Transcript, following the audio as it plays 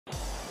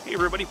Hey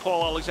everybody,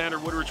 Paul Alexander,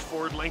 Woodridge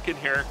Ford Lincoln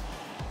here.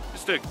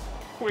 Just a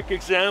quick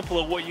example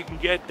of what you can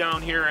get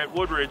down here at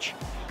Woodridge.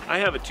 I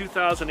have a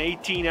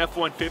 2018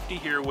 F-150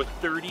 here with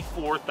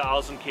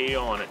 34,000 K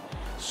on it.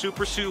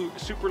 Super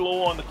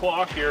low on the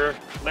clock here,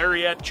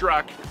 Lariat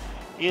truck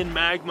in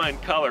magma in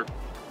color.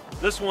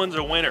 This one's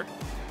a winner.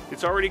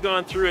 It's already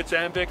gone through its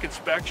AMVIC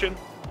inspection.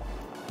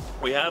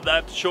 We have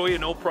that to show you,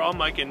 no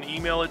problem. I can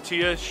email it to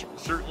you,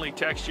 certainly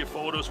text you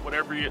photos,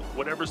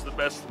 whatever's the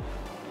best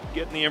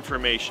getting the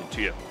information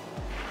to you.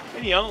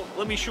 Anyhow,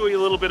 let me show you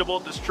a little bit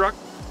about this truck.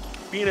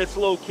 Being it's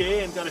low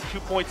K and got a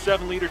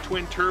 2.7 liter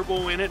twin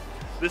turbo in it,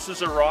 this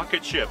is a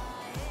rocket ship.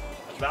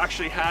 I've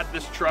actually had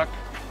this truck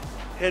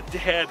head to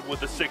head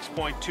with a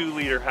 6.2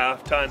 liter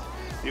half ton,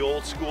 the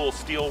old school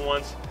steel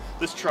ones.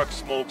 This truck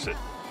smokes it.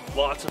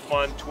 Lots of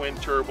fun, twin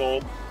turbo,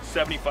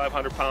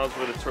 7,500 pounds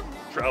with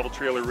a travel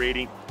trailer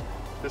rating.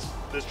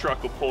 This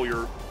truck will pull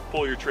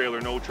your trailer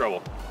no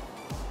trouble.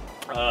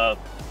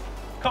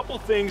 Couple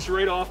things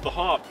right off the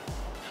hop.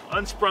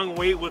 Unsprung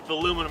weight with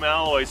aluminum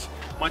alloys,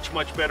 much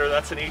better.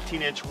 That's an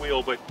 18-inch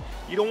wheel, but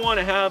you don't want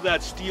to have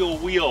that steel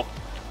wheel.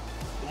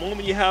 The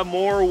moment you have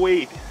more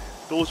weight,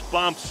 those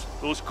bumps,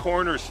 those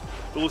corners,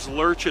 those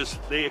lurches,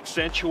 they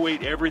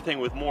accentuate everything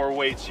with more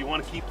weight, so you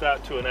want to keep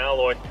that to an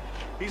alloy.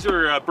 These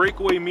are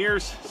breakaway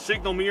mirrors,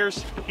 signal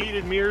mirrors,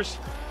 heated mirrors.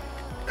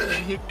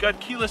 You've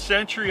got keyless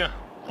entry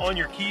on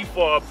your key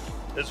fob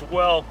as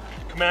well.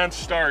 Command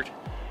start.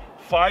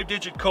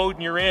 5-digit code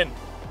and you're in.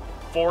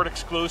 Ford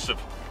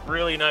exclusive.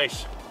 Really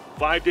nice.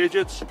 5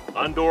 digits,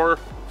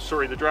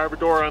 the driver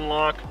door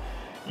unlock.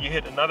 You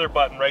hit another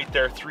button right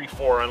there,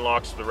 3-4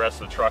 unlocks the rest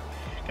of the truck.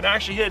 You can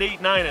actually hit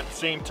 8-9 at the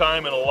same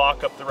time and it'll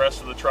lock up the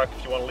rest of the truck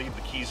if you want to leave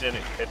the keys in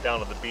and head down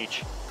to the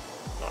beach.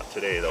 Not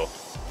today though.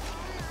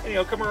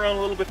 Anyhow, come around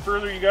a little bit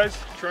further, you guys.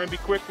 Try and be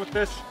quick with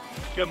this.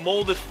 You got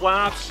molded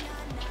flaps.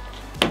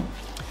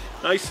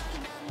 Nice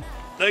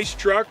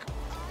truck.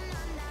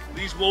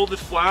 These molded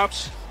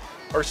flaps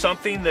are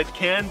something that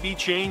can be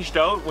changed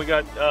out. We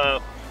got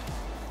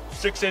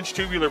 6-inch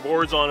tubular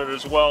boards on it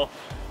as well.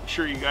 I'm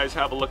sure you guys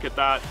have a look at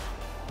that.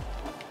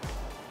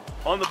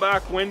 On the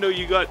back window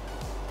you got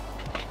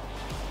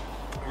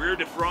rear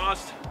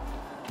defrost,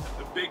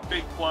 a big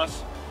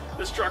plus.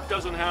 This truck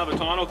doesn't have a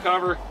tonneau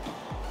cover.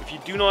 If you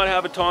do not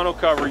have a tonneau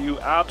cover, you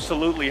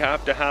absolutely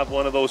have to have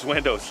one of those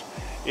windows.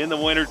 In the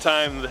winter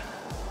time, the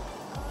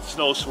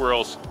snow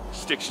swirls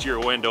sticks to your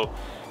window.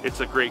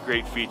 It's a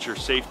great feature.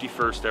 Safety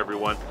first,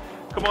 everyone.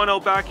 Come on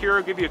out back here,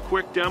 I'll give you a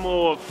quick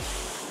demo of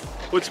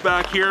what's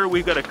back here.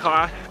 We've got a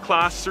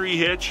class 3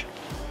 hitch,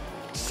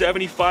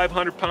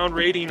 7,500 pound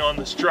rating on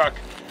this truck.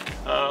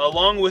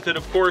 Along with it,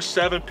 of course,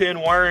 7-pin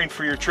wiring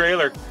for your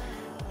trailer.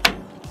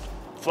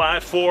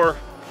 Flat 4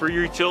 for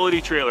your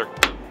utility trailer.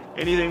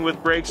 Anything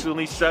with brakes will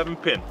need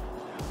 7-pin.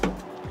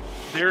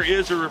 There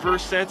is a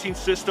reverse sensing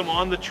system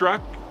on the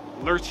truck.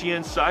 Alerts you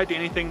inside to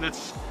anything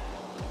that's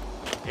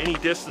any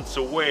distance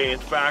away. In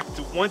fact,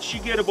 once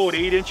you get about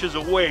 8 inches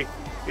away,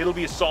 it'll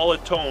be a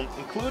solid tone,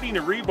 including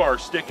a rebar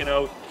sticking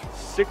out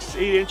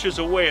 6-8 inches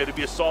away. It'll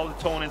be a solid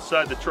tone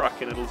inside the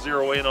truck and it'll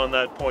zero in on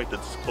that point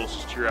that's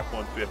closest to your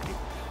F-150.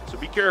 So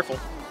be careful.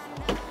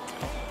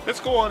 Let's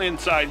go on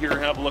inside here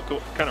and have a look at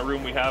what kind of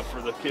room we have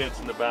for the kids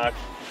in the back.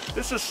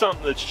 This is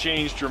something that's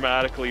changed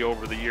dramatically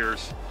over the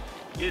years.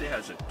 It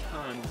has a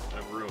ton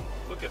of room.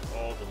 Look at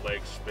all the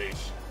leg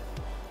space.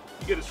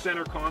 You get a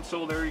center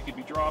console there, you could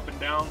be dropping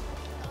down.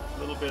 A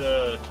little bit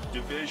of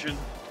division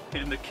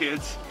in the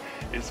kids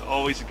is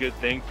always a good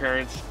thing.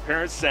 Parents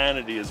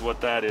sanity is what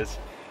that is.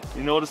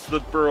 You notice the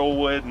burl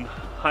wood and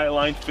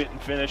highline fit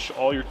and finish.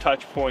 All your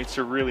touch points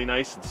are really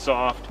nice and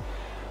soft.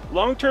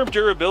 Long-term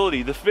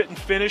durability, the fit and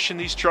finish in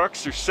these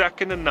trucks are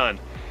second to none.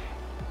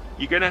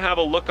 You're gonna have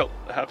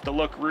to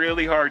look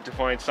really hard to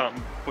find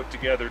something put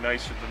together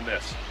nicer than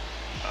this.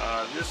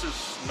 This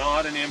is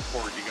not an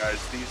import, you guys.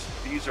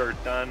 These are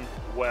done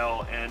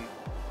well and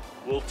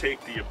will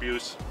take the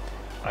abuse.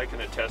 I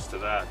can attest to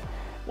that.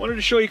 Wanted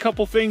to show you a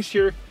couple things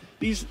here.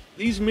 These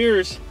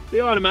mirrors,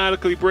 they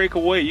automatically break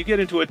away. You get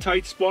into a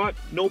tight spot,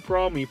 no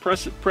problem. You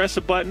press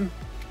a button,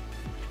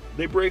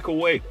 they break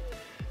away.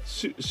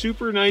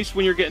 Super nice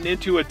when you're getting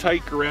into a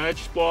tight garage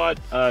spot,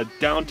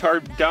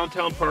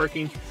 downtown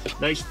parking.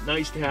 Nice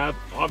to have.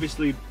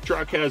 Obviously,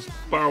 truck has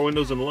power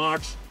windows and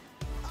locks,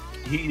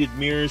 heated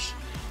mirrors,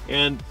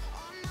 and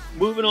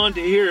moving on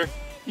to here,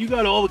 you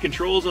got all the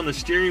controls on the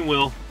steering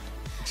wheel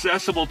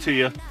accessible to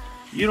you.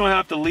 You don't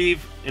have to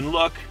leave and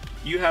look.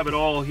 You have it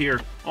all here.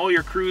 All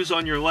your crews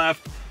on your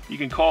left. You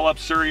can call up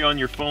Surrey on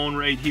your phone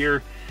right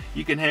here.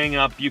 You can hang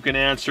up. You can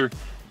answer.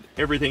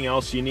 Everything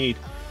else you need.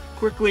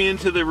 Quickly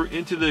into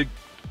the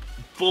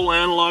full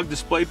analog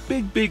display.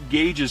 Big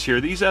gauges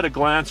here. These at a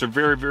glance are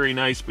very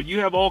nice. But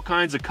you have all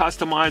kinds of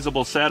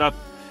customizable setup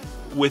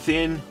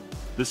within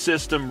the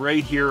system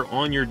right here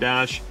on your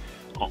dash.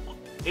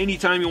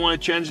 Anytime you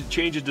want to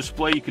change a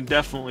display, you can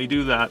definitely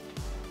do that.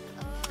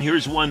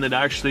 Here's one that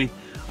actually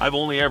I've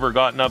only ever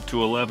gotten up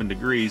to 11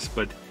 degrees,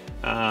 but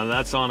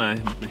that's on a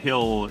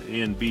hill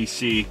in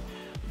BC.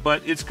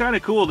 But it's kind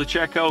of cool to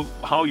check out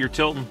how you're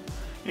tilting.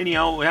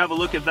 anyhow, we have a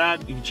look at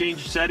that. You can change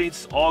your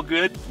settings, all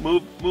good.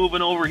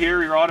 Moving over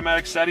here, your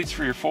automatic settings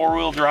for your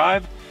 4-wheel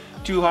drive.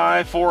 2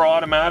 high, 4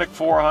 automatic,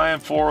 4 high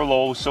and 4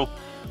 low. So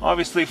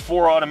obviously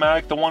 4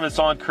 automatic, the one that's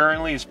on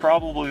currently, is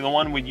probably the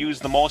one we use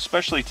the most,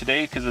 especially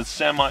today because it's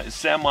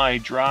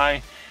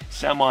semi-dry,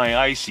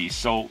 semi-icy.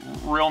 So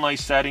real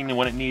nice setting, and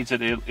when it needs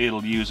it,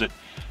 it'll use it.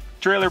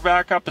 Trailer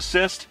backup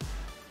assist,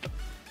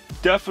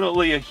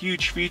 definitely a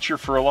huge feature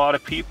for a lot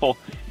of people.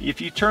 If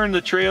you turn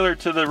the trailer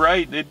to the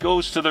right, it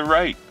goes to the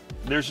right.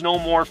 There's no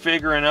more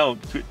figuring out.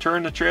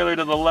 Turn the trailer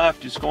to the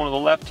left, it's going to the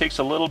left. Takes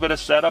a little bit of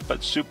setup,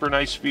 but super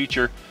nice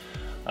feature.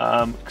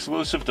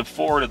 Exclusive to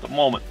Ford at the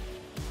moment.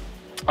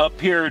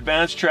 Up here,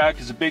 advanced track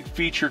is a big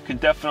feature, can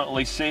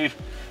definitely save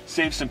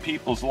some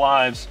people's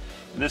lives.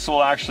 This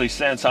will actually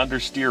sense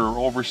understeer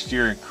or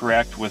oversteer and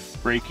correct with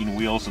braking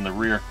wheels in the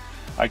rear.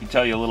 I can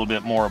tell you a little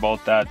bit more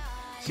about that.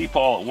 See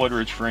Paul at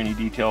Woodridge for any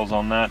details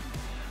on that.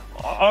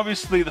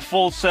 Obviously the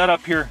full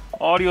setup here,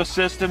 audio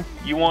system,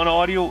 you want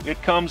audio,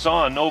 it comes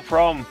on, no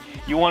problem.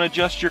 You want to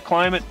adjust your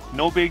climate,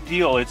 no big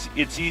deal.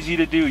 It's easy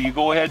to do. You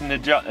go ahead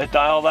and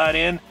dial that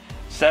in,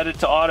 set it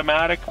to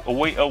automatic,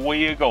 away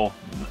you go.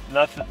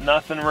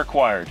 Nothing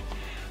required.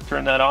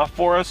 Turn that off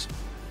for us.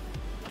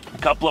 A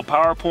couple of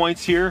power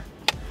points here,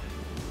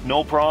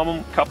 no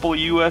problem. Couple of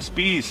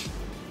USBs.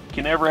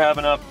 Can never have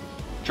enough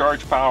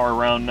charge power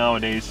around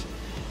nowadays.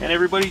 And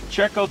everybody,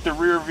 check out the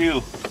rear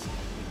view.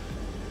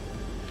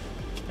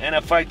 And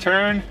if I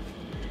turn,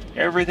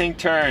 everything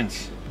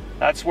turns.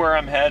 That's where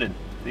I'm headed.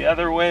 The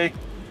other way,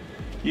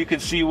 you can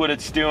see what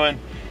it's doing.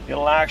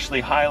 It'll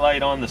actually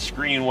highlight on the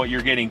screen what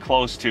you're getting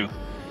close to.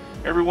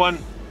 Everyone,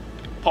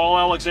 Paul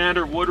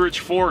Alexander, Woodridge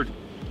Ford.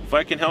 If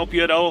I can help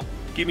you at all,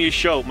 give me a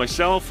shout. My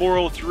cell,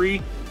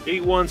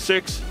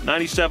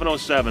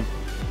 403-816-9707.